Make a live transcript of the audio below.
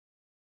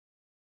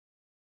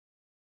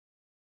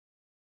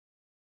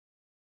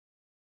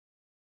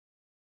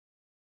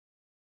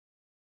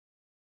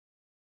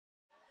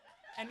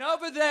And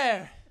over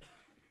there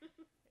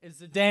is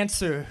the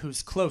dancer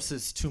who's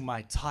closest to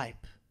my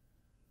type.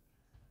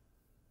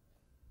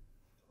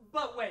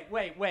 But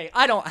wait,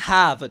 I don't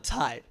have a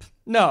type.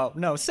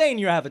 No, saying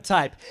you have a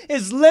type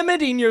is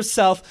limiting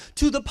yourself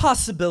to the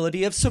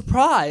possibility of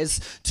surprise,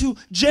 to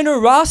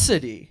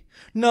generosity.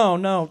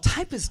 No,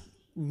 type is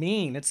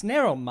mean, it's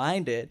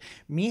narrow-minded.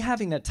 Me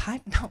having a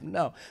type,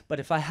 no. But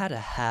if I had to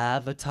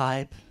have a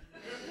type...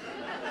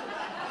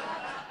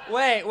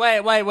 Wait,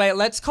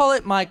 let's call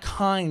it my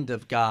kind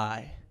of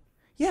guy.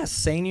 Yes,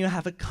 saying you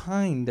have a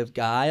kind of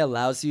guy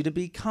allows you to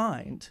be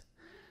kind.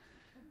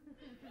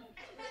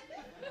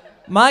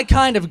 My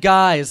kind of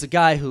guy is a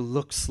guy who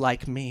looks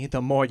like me.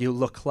 The more you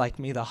look like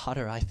me, the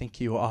hotter I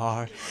think you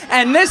are.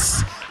 And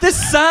this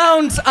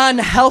sounds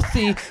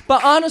unhealthy,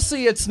 but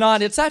honestly it's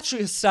not. It's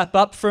actually a step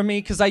up for me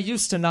because I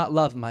used to not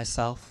love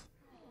myself.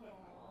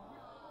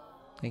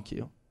 Thank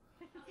you.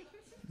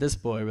 This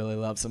boy really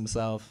loves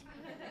himself.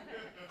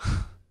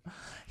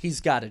 He's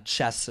got a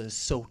chest that is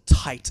so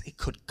tight it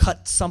could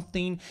cut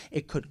something,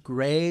 it could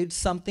grade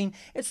something.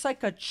 It's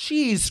like a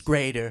cheese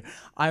grater.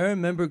 I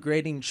remember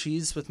grating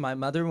cheese with my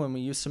mother when we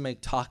used to make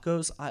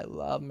tacos. I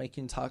love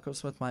making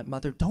tacos with my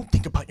mother. Don't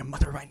think about your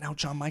mother right now,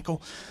 John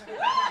Michael.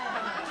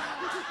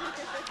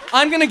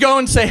 I'm gonna go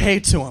and say hey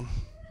to him.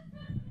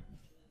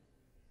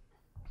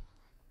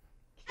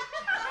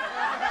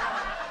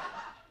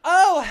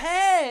 Oh,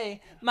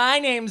 hey, my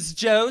name's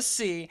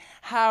Josie.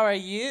 How are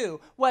you?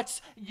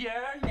 What's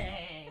your name?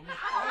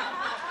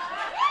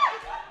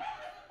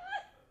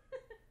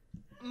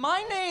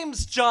 My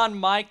name's John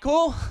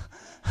Michael.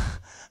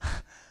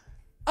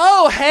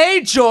 Oh,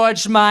 hey,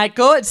 George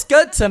Michael. It's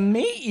good to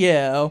meet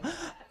you.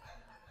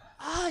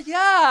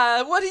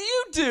 Yeah, what do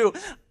you do?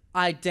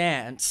 I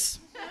dance.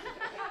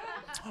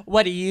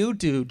 What do you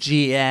do,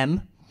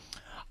 GM?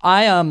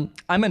 I'm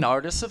an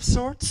artist of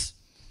sorts.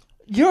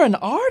 You're an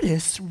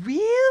artist?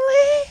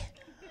 Really?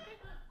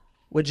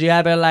 Would you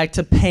ever like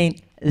to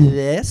paint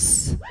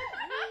this?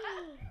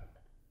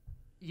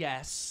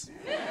 Yes.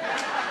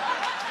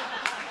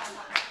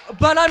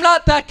 But I'm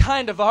not that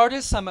kind of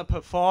artist. I'm a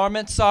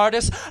performance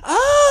artist.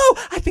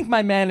 Oh, I think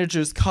my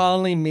manager's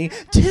calling me.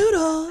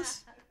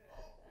 Toodles.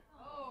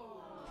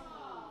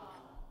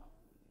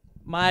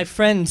 My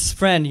friend's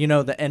friend, you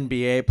know, the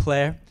NBA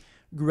player,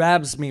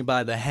 grabs me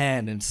by the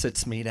hand and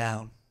sits me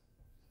down.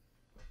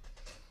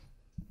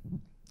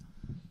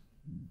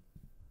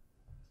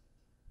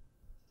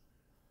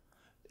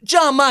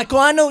 John Michael,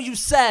 I know you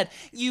said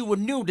you were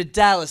new to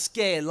Dallas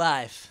gay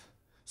life,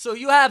 so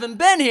you haven't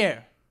been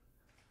here.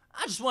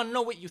 I just want to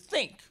know what you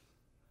think.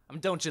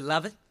 Don't you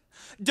love it?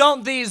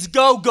 Don't these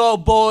go-go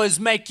boys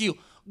make you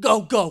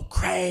go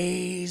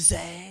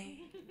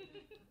crazy?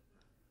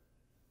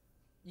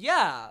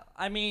 Yeah,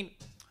 I mean,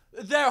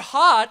 they're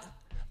hot.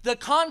 The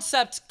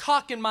concept,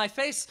 cock in my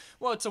face,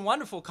 well, it's a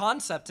wonderful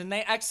concept, and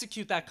they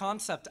execute that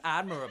concept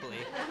admirably.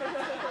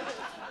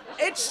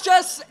 It's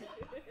just...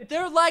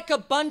 they're like a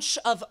bunch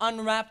of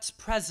unwrapped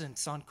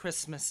presents on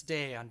Christmas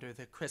Day under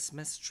the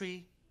Christmas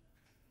tree.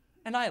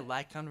 And I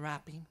like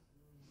unwrapping.